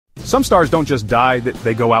Some stars don't just die,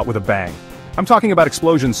 they go out with a bang. I'm talking about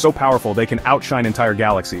explosions so powerful they can outshine entire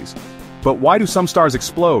galaxies. But why do some stars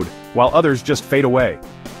explode, while others just fade away?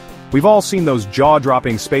 We've all seen those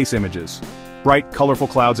jaw-dropping space images. Bright, colorful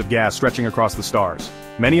clouds of gas stretching across the stars.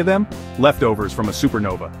 Many of them, leftovers from a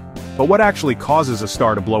supernova. But what actually causes a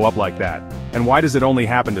star to blow up like that? And why does it only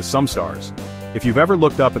happen to some stars? If you've ever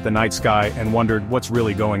looked up at the night sky and wondered what's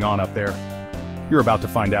really going on up there, you're about to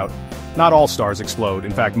find out. Not all stars explode,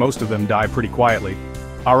 in fact most of them die pretty quietly.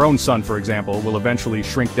 Our own sun, for example, will eventually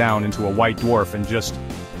shrink down into a white dwarf and just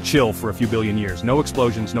chill for a few billion years. No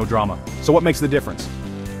explosions, no drama. So what makes the difference?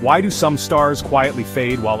 Why do some stars quietly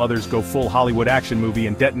fade while others go full Hollywood action movie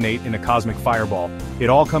and detonate in a cosmic fireball? It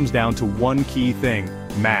all comes down to one key thing: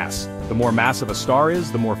 mass. The more massive a star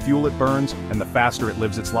is, the more fuel it burns, and the faster it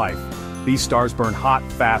lives its life. These stars burn hot,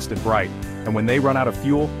 fast, and bright. And when they run out of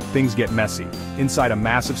fuel, things get messy. Inside a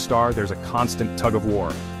massive star, there's a constant tug of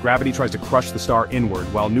war. Gravity tries to crush the star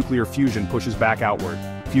inward, while nuclear fusion pushes back outward.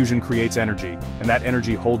 Fusion creates energy, and that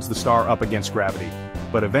energy holds the star up against gravity.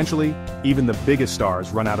 But eventually, even the biggest stars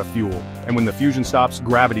run out of fuel, and when the fusion stops,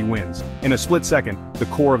 gravity wins. In a split second, the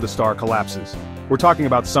core of the star collapses. We're talking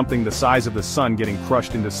about something the size of the sun getting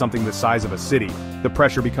crushed into something the size of a city. The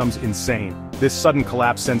pressure becomes insane. This sudden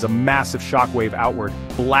collapse sends a massive shockwave outward,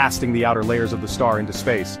 blasting the outer layers of the star into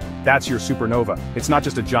space. That's your supernova. It's not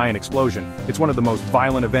just a giant explosion, it's one of the most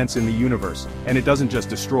violent events in the universe. And it doesn't just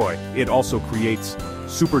destroy, it also creates.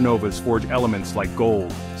 Supernovas forge elements like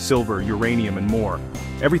gold, silver, uranium, and more.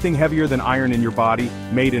 Everything heavier than iron in your body,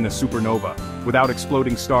 made in a supernova. Without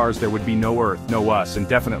exploding stars, there would be no Earth, no us, and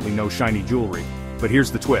definitely no shiny jewelry. But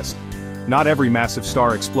here's the twist. Not every massive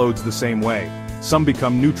star explodes the same way. Some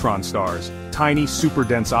become neutron stars, tiny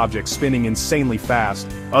super-dense objects spinning insanely fast.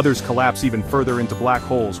 Others collapse even further into black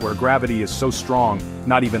holes where gravity is so strong,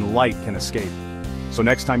 not even light can escape. So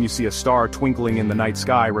next time you see a star twinkling in the night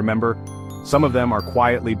sky, remember, some of them are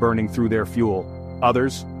quietly burning through their fuel.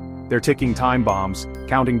 Others, they're ticking time bombs,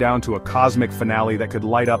 counting down to a cosmic finale that could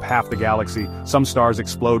light up half the galaxy. Some stars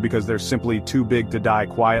explode because they're simply too big to die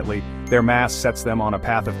quietly. Their mass sets them on a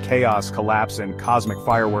path of chaos, collapse, and cosmic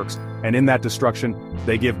fireworks, and in that destruction,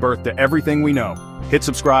 they give birth to everything we know. Hit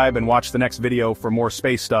subscribe and watch the next video for more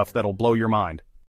space stuff that'll blow your mind.